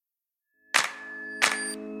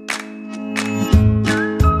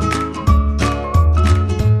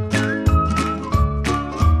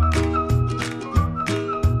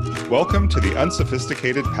Welcome to The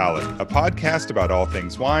Unsophisticated Palate, a podcast about all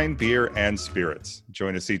things wine, beer, and spirits.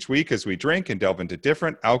 Join us each week as we drink and delve into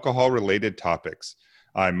different alcohol-related topics.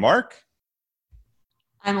 I'm Mark.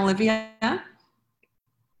 I'm Olivia. I'm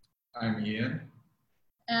Ian.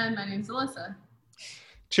 And my name's Alyssa.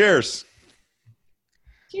 Cheers.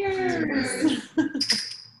 Cheers.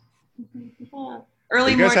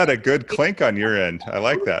 You guys had a good clink on your end. I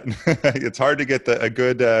like that. It's hard to get a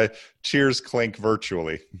good cheers clink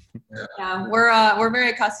virtually. Yeah, we're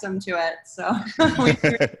very accustomed to it, so we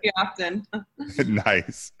do it often.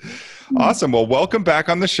 Nice. Awesome. Well, welcome back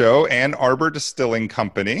on the show, and Arbor Distilling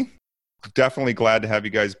Company. Definitely glad to have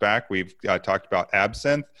you guys back. We've talked about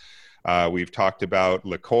absinthe. We've talked about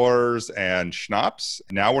liqueurs and schnapps.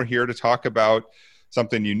 Now we're here to talk about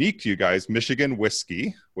something unique to you guys, Michigan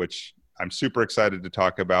whiskey, which I'm super excited to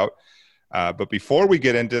talk about. But before we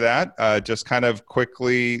get into that, just kind of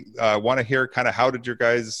quickly want to hear kind of how did your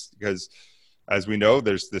guys, because as we know,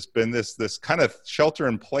 there's been this kind of shelter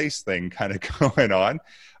in place thing kind of going on.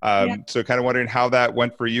 So kind of wondering how that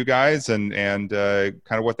went for you guys and kind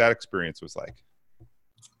of what that experience was like.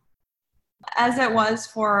 As it was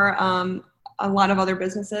for a lot of other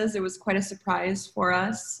businesses, it was quite a surprise for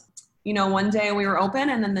us. You know, one day we were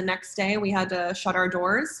open and then the next day we had to shut our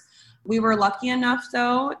doors. We were lucky enough,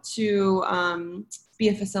 though, to be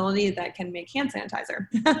a facility that can make hand sanitizer.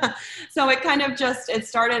 So it kind of it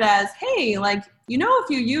started as, hey, like, you know, if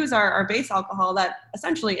you use our base alcohol, that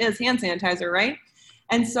essentially is hand sanitizer, right?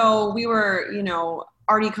 And so we were, you know,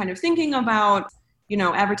 already kind of thinking about, you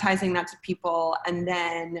know, advertising that to people. And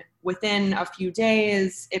then within a few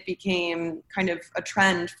days, it became kind of a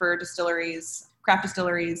trend for distilleries, craft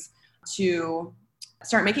distilleries, to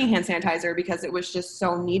start making hand sanitizer because it was just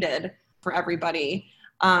so needed for everybody.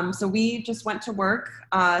 So we just went to work,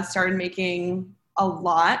 started making a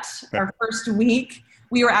lot. Our first week,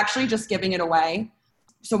 we were actually just giving it away.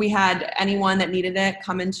 So we had anyone that needed it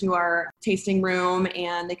come into our tasting room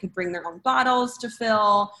and they could bring their own bottles to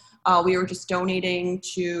fill. We were just donating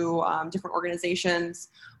to different organizations,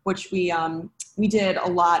 which we did a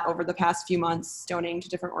lot over the past few months, donating to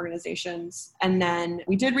different organizations. And then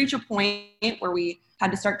we did reach a point where we had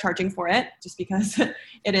to start charging for it just because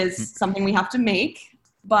it is something we have to make.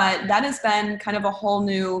 But that has been kind of a whole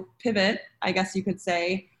new pivot, I guess you could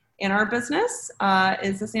say, in our business,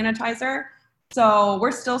 is the sanitizer. So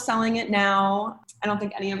we're still selling it now. I don't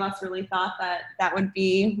think any of us really thought that would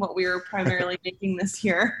be what we were primarily making this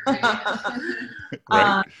year. Right.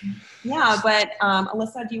 But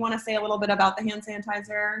Alyssa, do you want to say a little bit about the hand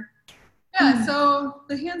sanitizer? Yeah, so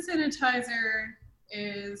the hand sanitizer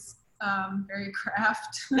is very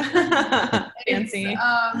craft. Fancy.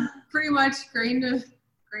 It's pretty much grain to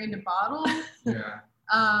bottle. Yeah.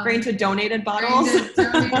 Grain to donated bottles. Grain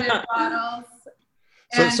to donated bottles.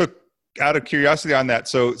 So out of curiosity on that,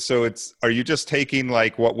 so are you just taking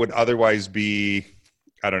like what would otherwise be,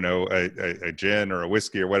 I don't know, a gin or a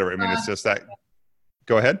whiskey or whatever? I mean, it's just that.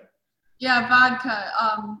 Go ahead. Yeah, vodka.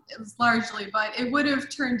 It was largely, but it would have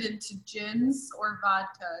turned into gins or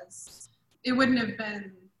vodkas. It wouldn't have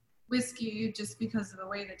been whiskey just because of the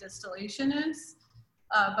way the distillation is.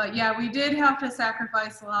 But yeah, we did have to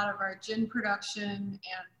sacrifice a lot of our gin production and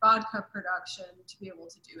vodka production to be able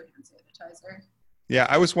to do hand sanitizer. Yeah,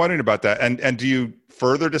 I was wondering about that. And do you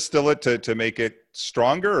further distill it to make it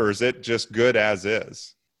stronger, or is it just good as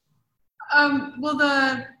is?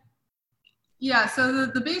 The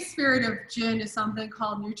base spirit of gin is something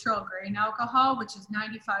called neutral grain alcohol, which is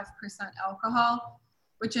 95% alcohol,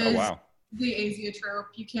 which is the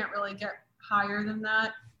azeotrope. You can't really get higher than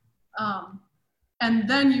that. And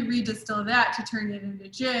then you redistill that to turn it into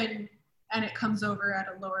gin, and it comes over at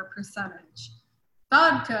a lower percentage.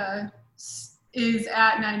 Vodka is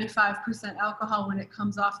at 95% alcohol when it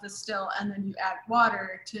comes off the still, and then you add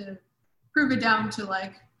water to prove it down to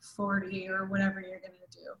like 40 or whatever you're going to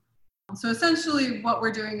do. So essentially what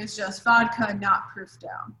we're doing is just vodka not proofed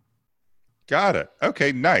down. Got it.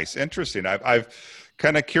 Okay, nice. Interesting. I've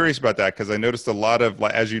kind of curious about that because I noticed a lot of,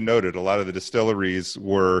 as you noted, a lot of the distilleries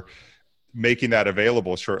were making that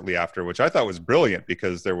available shortly after, which I thought was brilliant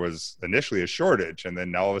because there was initially a shortage and then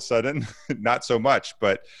now all of a sudden not so much.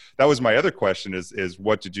 But that was my other question is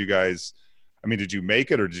what did you guys, I mean, did you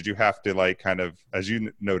make it or did you have to like kind of, as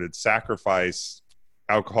you noted, sacrifice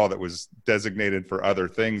alcohol that was designated for other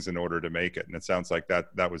things in order to make it? And it sounds like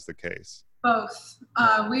that was the case. Both.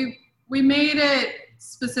 We made it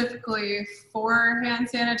specifically for hand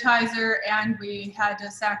sanitizer and we had to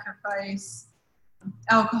sacrifice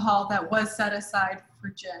alcohol that was set aside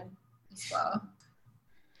for gin as well.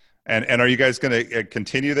 And are you guys going to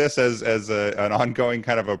continue this as an ongoing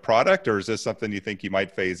kind of a product, or is this something you think you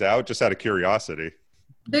might phase out, just out of curiosity?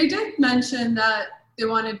 They did mention that they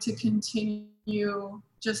wanted to continue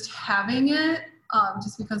just having it,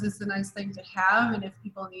 just because it's a nice thing to have and if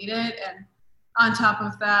people need it. And on top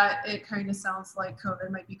of that, it kind of sounds like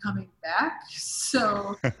COVID might be coming back.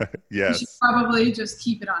 So yes, we should probably just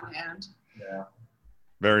keep it on hand. Yeah.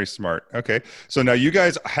 Very smart. Okay. So now you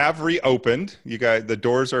guys have reopened. The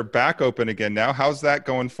doors are back open again now. How's that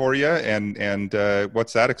going for you? And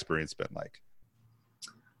what's that experience been like?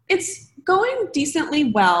 It's going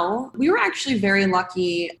decently well. We were actually very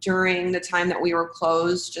lucky during the time that we were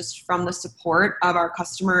closed, just from the support of our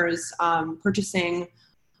customers purchasing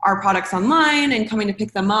our products online and coming to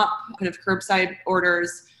pick them up, kind of curbside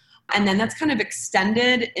orders. And then that's kind of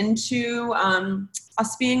extended into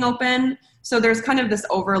us being open. So there's kind of this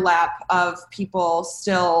overlap of people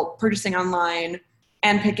still purchasing online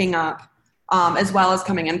and picking up, as well as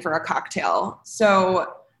coming in for a cocktail.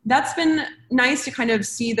 So that's been nice to kind of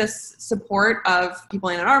see this support of people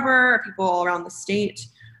in Ann Arbor, people around the state,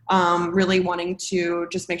 really wanting to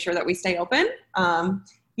just make sure that we stay open.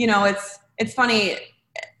 It's funny.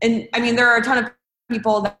 And I mean, there are a ton of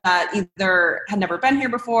people that either had never been here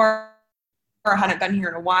before or hadn't been here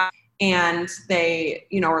in a while. And they,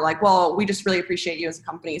 were like, well, we just really appreciate you as a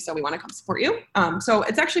company, so we want to come support you. So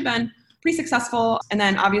it's actually been pretty successful. And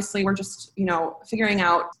then obviously we're just, figuring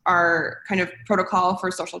out our kind of protocol for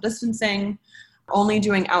social distancing, only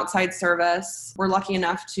doing outside service. We're lucky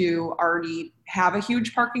enough to already have a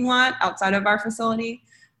huge parking lot outside of our facility.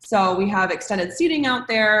 So we have extended seating out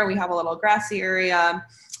there. We have a little grassy area.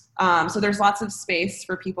 So there's lots of space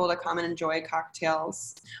for people to come and enjoy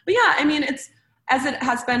cocktails. But yeah, I mean, it's, as it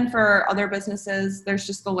has been for other businesses, there's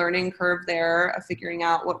just the learning curve there of figuring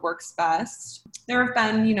out what works best. There have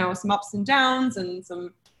been, some ups and downs and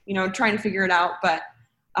some, trying to figure it out, but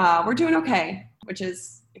we're doing okay, which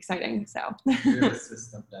is exciting. So we have a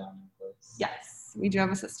system down in place. Yes, we do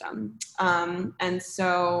have a system. And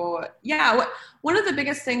so, yeah, one of the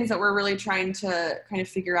biggest things that we're really trying to kind of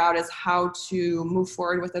figure out is how to move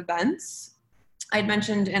forward with events. I'd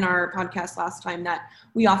mentioned in our podcast last time that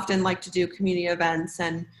we often like to do community events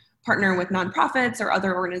and partner with nonprofits or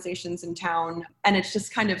other organizations in town. And it's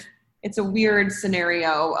just it's a weird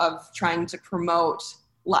scenario of trying to promote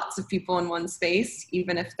lots of people in one space,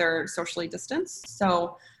 even if they're socially distanced.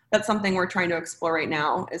 So that's something we're trying to explore right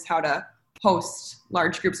now, is how to host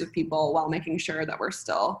large groups of people while making sure that we're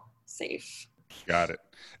still safe. Got it.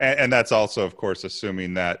 And that's also, of course,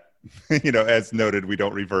 assuming that, as noted, we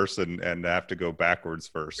don't reverse and have to go backwards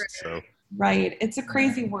first. So right. It's a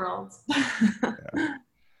crazy world. Yeah.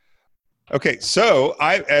 Okay. So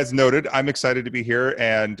as noted, I'm excited to be here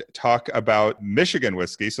and talk about Michigan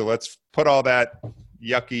whiskey. So let's put all that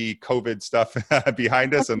yucky COVID stuff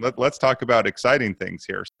behind us and let's talk about exciting things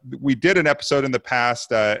here. We did an episode in the past,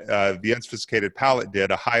 the Unsophisticated Palate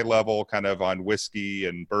did a high level kind of on whiskey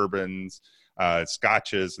and bourbons,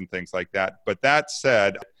 scotches and things like that. But that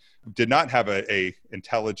said, did not have a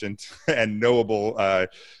intelligent and knowable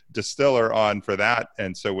distiller on for that.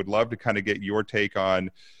 And so would love to kind of get your take on,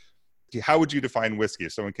 how would you define whiskey?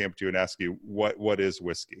 If someone came up to you and asked you, what is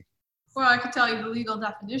whiskey? Well, I could tell you the legal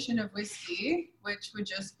definition of whiskey, which would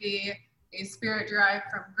just be a spirit derived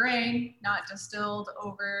from grain, not distilled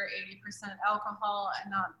over 80% alcohol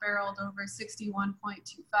and not barreled over 61.25%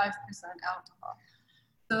 alcohol.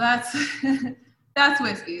 So that's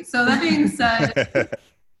whiskey. So that being said,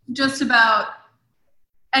 just about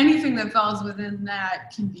anything that falls within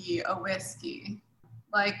that can be a whiskey.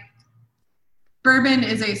 Like bourbon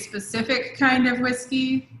is a specific kind of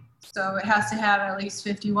whiskey, so it has to have at least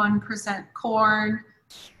 51% corn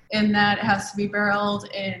in that. It has to be barreled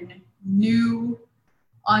in new,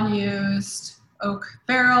 unused oak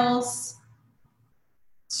barrels.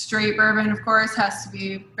 Straight bourbon, of course, has to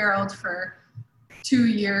be barreled for 2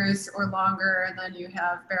 years or longer, and then you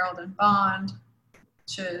have barreled in bond,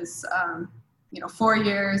 which is 4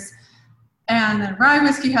 years. And then rye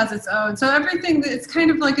whiskey has its own. So everything, it's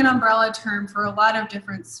kind of like an umbrella term for a lot of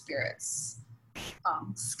different spirits.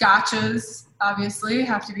 Scotches, obviously,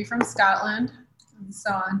 have to be from Scotland, and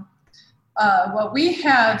so on. What we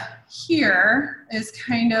have here is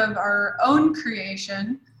kind of our own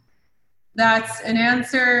creation. That's an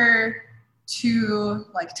answer to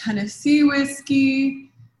like Tennessee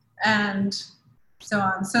whiskey and so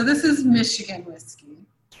on. So this is Michigan whiskey.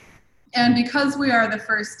 And because we are the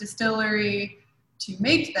first distillery to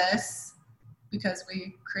make this, because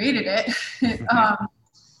we created it,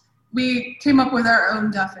 we came up with our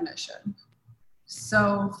own definition.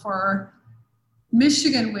 So for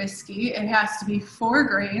Michigan whiskey, it has to be 4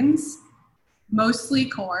 grains, mostly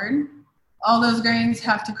corn. All those grains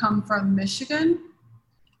have to come from Michigan.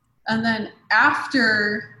 And then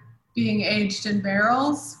after being aged in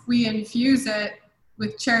barrels, we infuse it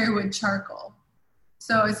with cherrywood charcoal.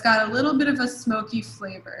 So it's got a little bit of a smoky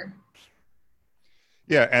flavor.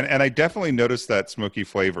 Yeah, and I definitely noticed that smoky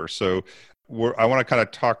flavor. So I want to kind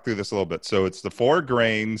of talk through this a little bit. So it's the 4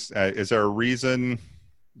 grains. Is there a reason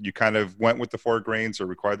you kind of went with the 4 grains or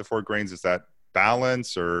required the 4 grains? Is that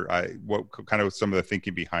balance, or what kind of some of the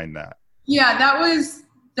thinking behind that? Yeah, that was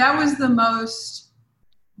the most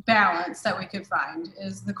balance that we could find,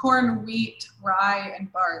 is the corn, wheat, rye,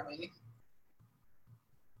 and barley.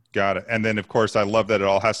 Got it. And then, of course, I love that it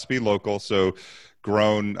all has to be local. So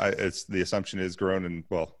grown, it's the assumption is grown, and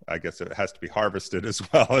well, I guess it has to be harvested as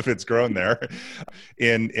well if it's grown there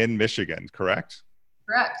in Michigan, correct?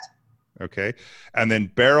 Correct. Okay. And then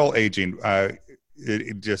barrel aging,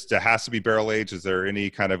 it just has to be barrel aged. Is there any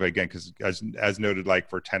kind of, again, because as noted, like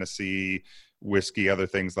for Tennessee whiskey, other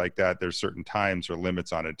things like that, there's certain times or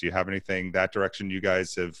limits on it. Do you have anything that direction you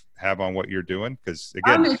guys have on what you're doing? Because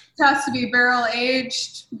again, it has to be barrel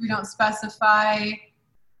aged. We don't specify,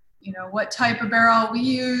 what type of barrel we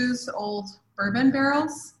use. Old bourbon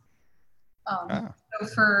barrels. So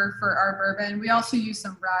for our bourbon, we also use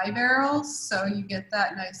some rye barrels, so you get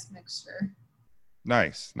that nice mixture.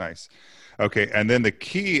 Nice. Okay, and then the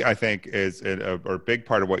key, I think, is or a big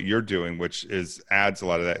part of what you're doing, which adds a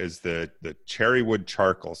lot of that, is the cherrywood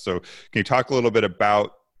charcoal. So can you talk a little bit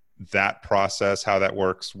about that process, how that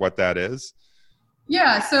works, what that is?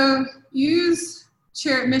 Yeah, so use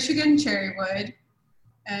Michigan cherrywood,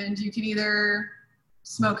 and you can either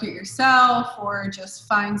smoke it yourself or just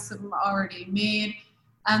find some already made.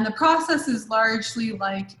 And the process is largely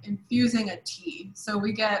like infusing a tea. So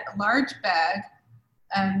we get a large bag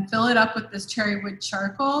and fill it up with this cherrywood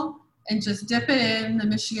charcoal and just dip it in the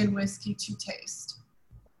Michigan whiskey to taste.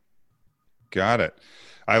 Got it.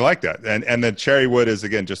 I like that. And the cherrywood is,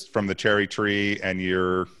 again, just from the cherry tree, and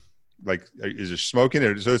you're like, is it smoking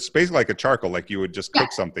it? So it's basically like a charcoal, like you would just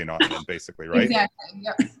cook something on it, basically, right? Exactly.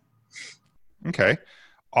 Yep. Okay.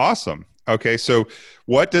 Awesome. Okay. So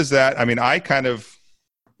what does that, I kind of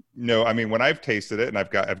know, when I've tasted it, and I've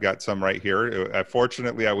got some right here.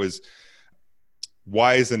 Fortunately, I was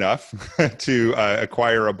wise enough to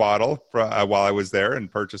acquire a bottle while I was there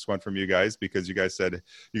and purchase one from you guys, because you guys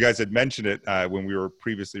had mentioned it when we were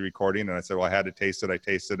previously recording, and I said, well, I had to taste it. I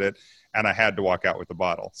tasted it, and I had to walk out with the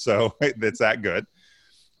bottle. So it's that good.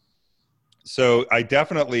 So I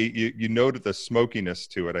definitely, you noted the smokiness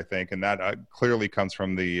to it, I think, and that clearly comes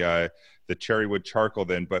from the cherrywood charcoal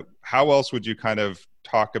then. But how else would you kind of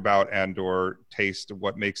talk about and or taste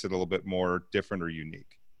what makes it a little bit more different or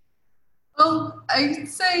unique? Well, I'd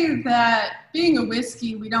say that being a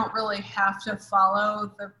whiskey, we don't really have to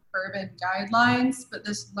follow the bourbon guidelines, but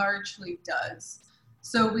this largely does.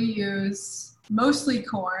 So we use mostly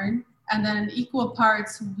corn, and then equal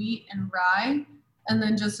parts wheat and rye, and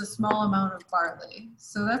then just a small amount of barley.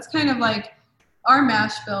 So that's kind of like our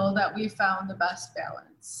mash bill that we found the best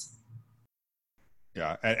balance.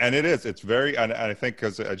 Yeah, and it's very, and I think,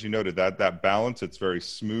 because as you noted, that balance, it's very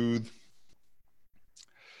smooth.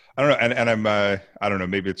 I don't know, and I'm I don't know,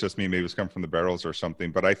 maybe it's just me, maybe it's come from the barrels or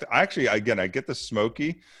something, but I actually, again, I get the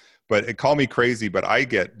smoky, but it call me crazy, but I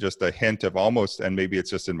get just a hint of almost, and maybe it's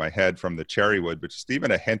just in my head from the cherrywood, but just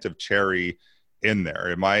even a hint of cherry in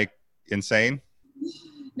there. Am I insane?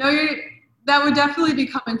 No, that would definitely be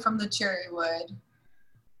coming from the cherrywood.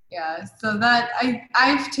 Yeah, so that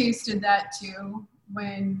I've tasted that too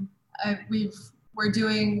when we're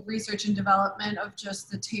doing research and development of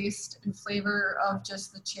just the taste and flavor of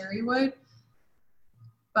just the cherrywood.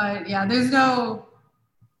 But yeah, there's no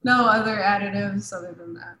other additives other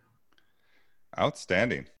than that.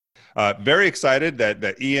 Outstanding. Very excited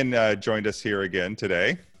that Ian joined us here again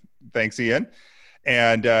today. Thanks, Ian.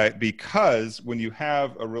 And because when you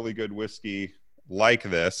have a really good whiskey like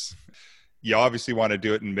this, you obviously want to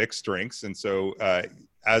do it in mixed drinks. And so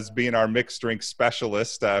as being our mixed drink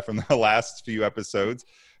specialist from the last few episodes,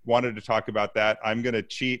 wanted to talk about that. I'm going to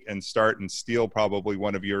cheat and start and steal probably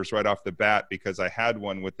one of yours right off the bat, because I had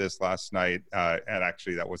one with this last night. And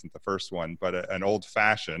actually, that wasn't the first one, but an old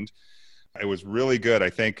fashioned. It was really good, I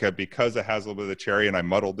think, because it has a little bit of the cherry, and I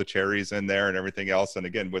muddled the cherries in there and everything else. And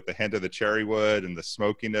again, with the hint of the cherry wood and the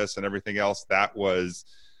smokiness and everything else, that was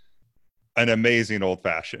an amazing old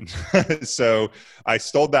fashioned. So I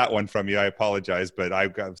stole that one from you. I apologize, but I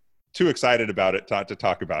got too excited about it to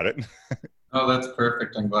talk about it. Oh, that's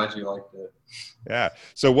perfect. I'm glad you liked it. Yeah.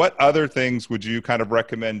 So what other things would you kind of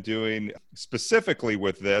recommend doing specifically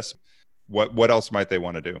with this? what else might they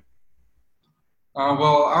want to do?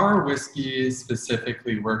 Well, our whiskey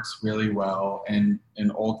specifically works really well in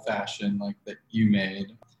an old fashioned like that you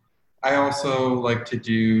made. I also like to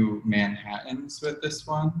do Manhattans with this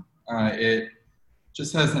one. It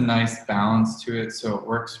just has a nice balance to it, so it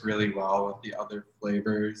works really well with the other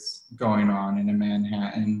flavors going on in a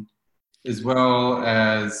Manhattan, as well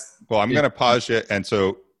as... Well, I'm going to pause you. And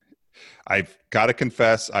so I've got to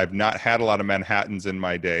confess, I've not had a lot of Manhattans in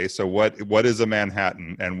my day. So what is a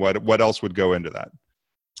Manhattan, and what else would go into that?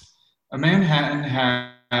 A Manhattan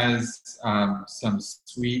has some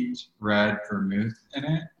sweet red vermouth in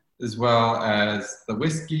it, as well as the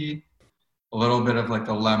whiskey, a little bit of like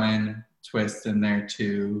a lemon twist in there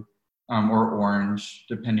too, or orange,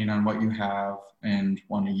 depending on what you have and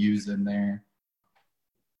want to use in there.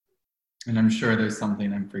 And I'm sure there's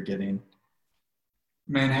something I'm forgetting.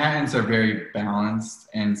 Manhattans are very balanced,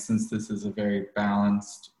 and since this is a very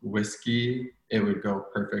balanced whiskey, it would go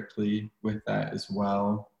perfectly with that as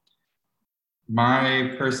well.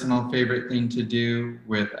 My personal favorite thing to do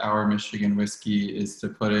with our Michigan whiskey is to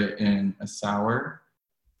put it in a sour.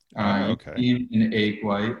 Okay. An egg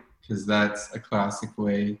white, because that's a classic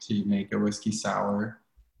way to make a whiskey sour,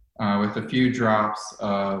 with a few drops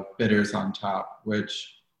of bitters on top,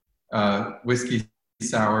 which whiskey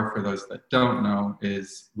sour, for those that don't know,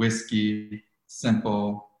 is whiskey,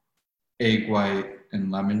 simple, egg white,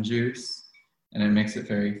 and lemon juice. And it makes it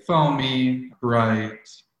very foamy, bright,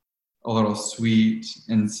 a little sweet.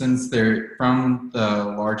 And since they're from the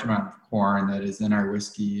large amount of corn that is in our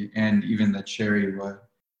whiskey and even the cherry wood,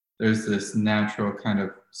 there's this natural kind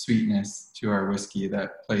of sweetness to our whiskey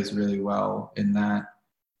that plays really well in that.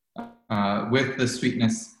 With the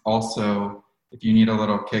sweetness also, if you need a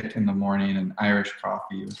little kick in the morning, an Irish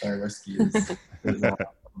coffee with our whiskey is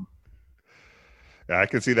awesome. Yeah, I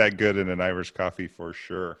can see that good in an Irish coffee for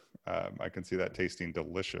sure. I can see that tasting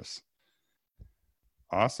delicious.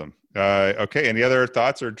 Awesome. Okay. Any other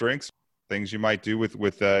thoughts or drinks, things you might do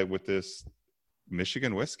with this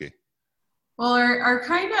Michigan whiskey? Well, our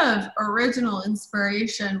kind of original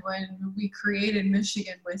inspiration when we created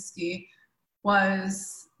Michigan whiskey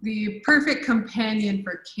was the perfect companion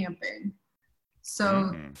for camping.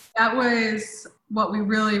 So that was what we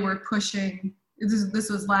really were pushing. This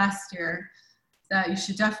was last year, that you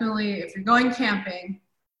should definitely, if you're going camping,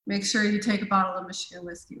 make sure you take a bottle of Michigan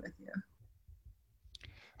whiskey with you.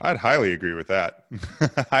 I'd highly agree with that.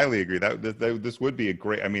 Highly agree. That this would be a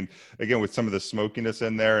great, I mean, again, with some of the smokiness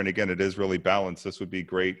in there, and again, it is really balanced. This would be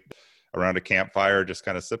great around a campfire, just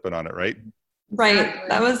kind of sipping on it, right? Right. Exactly.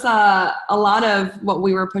 That was a lot of what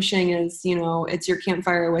we were pushing is, it's your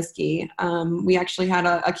campfire whiskey. We actually had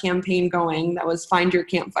a campaign going that was Find Your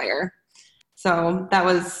Campfire. So that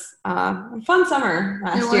was a fun summer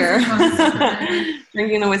last year.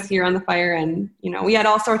 Drinking the whiskey around the fire. And, we had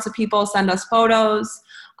all sorts of people send us photos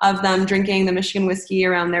of them drinking the Michigan whiskey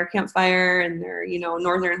around their campfire and their,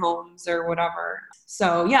 northern homes or whatever.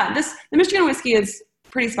 So yeah, the Michigan whiskey is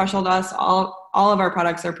pretty special to us. All of our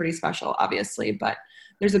products are pretty special, obviously, but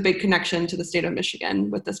there's a big connection to the state of Michigan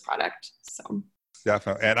with this product. So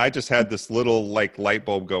definitely. And I just had this little light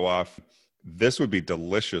bulb go off. This would be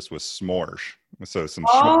delicious with s'mores. So some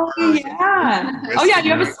s'mores. Yeah. Oh yeah, you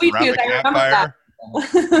have a sweet tooth. I remember that.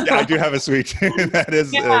 Yeah, I do have a sweet tooth. That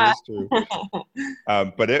is true.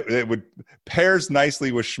 But it would pairs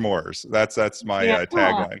nicely with s'mores. That's my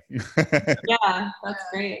tagline. Yeah, that's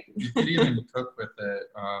great. You could even cook with it,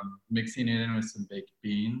 mixing it in with some baked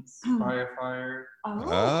beans by a fire.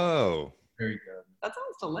 Oh. Very good. That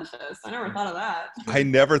sounds delicious. I never thought of that. I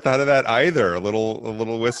never thought of that either. A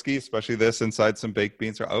little whiskey, especially this, inside some baked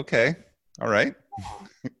beans. Okay. All right.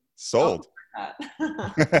 Sold.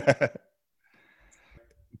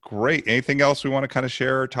 Great. Anything else we want to kind of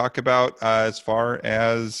share or talk about as far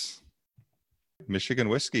as Michigan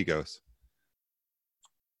whiskey goes?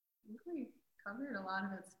 I think we covered a lot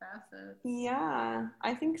of its facets. Yeah,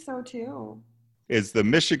 I think so too. Is the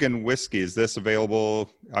Michigan whiskey, is this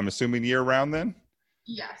available, I'm assuming, year round then?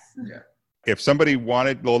 Yes. Yeah. If somebody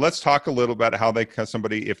wanted, well, let's talk a little about how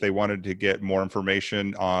if they wanted to get more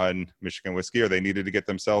information on Michigan whiskey, or they needed to get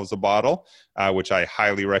themselves a bottle, which I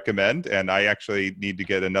highly recommend. And I actually need to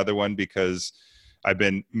get another one because I've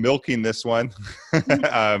been milking this one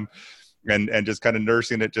and just kind of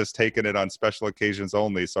nursing it, just taking it on special occasions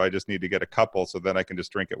only. So I just need to get a couple so then I can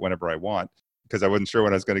just drink it whenever I want, because I wasn't sure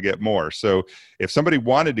when I was going to get more. So if somebody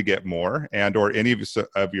wanted to get more, and or any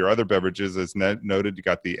of your other beverages, as noted, you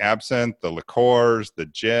got the absinthe, the liqueurs, the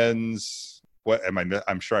gins. What am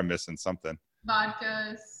I'm sure I'm missing something.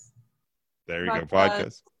 Vodkas. There you go.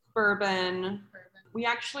 Vodkas. Bourbon. We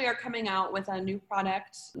actually are coming out with a new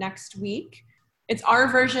product next week. It's our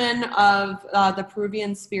version of the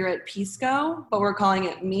Peruvian spirit Pisco, but we're calling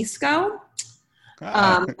it Misco.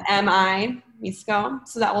 M-I, Misco.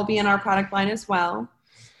 So that will be in our product line as well.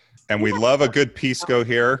 And we love a good Pisco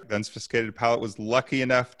here. The Unsophisticated Palate was lucky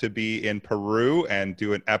enough to be in Peru and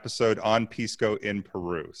do an episode on Pisco in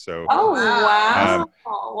Peru. So, wow.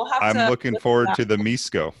 I'm looking forward to the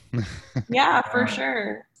Misco. Yeah, for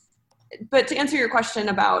sure. But to answer your question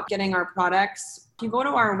about getting our products, if you go to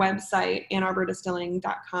our website,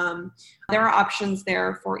 annarbordistilling.com, there are options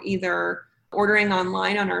there for either ordering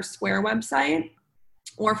online on our Square website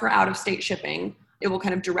or for out-of-state shipping. It will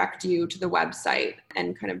kind of direct you to the website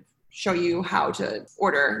and kind of show you how to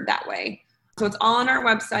order that way. So it's all on our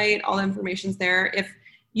website. All the information's there. If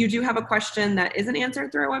you do have a question that isn't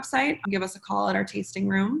answered through our website, give us a call at our tasting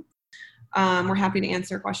room. We're happy to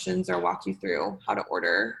answer questions or walk you through how to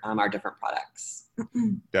order our different products.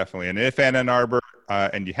 Definitely. And if Ann Arbor,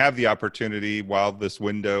 and you have the opportunity while this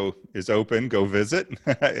window is open, go visit.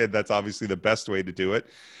 That's obviously the best way to do it.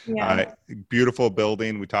 Yeah. Beautiful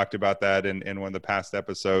building. We talked about that in one of the past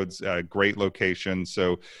episodes. Great location.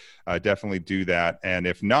 So definitely do that. And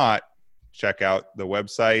if not, check out the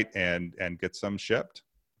website and get some shipped.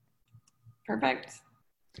 Perfect.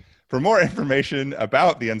 For more information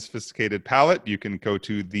about the Unsophisticated Palate, you can go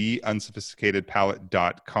to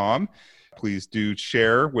theunsophisticatedpalate.com. Please do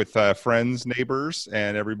share with friends, neighbors,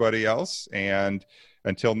 and everybody else. And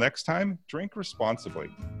until next time, drink responsibly.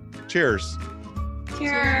 Cheers.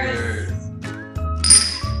 Cheers.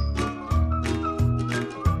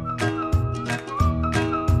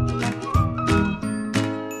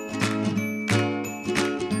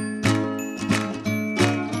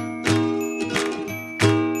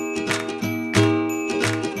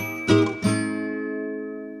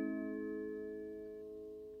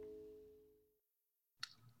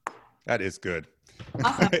 That is good.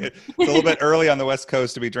 Awesome. It's a little bit early on the West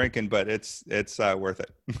Coast to be drinking, but it's worth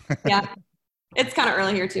it. Yeah. It's kind of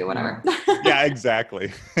early here too, whatever. Yeah,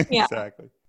 exactly. Yeah. Exactly.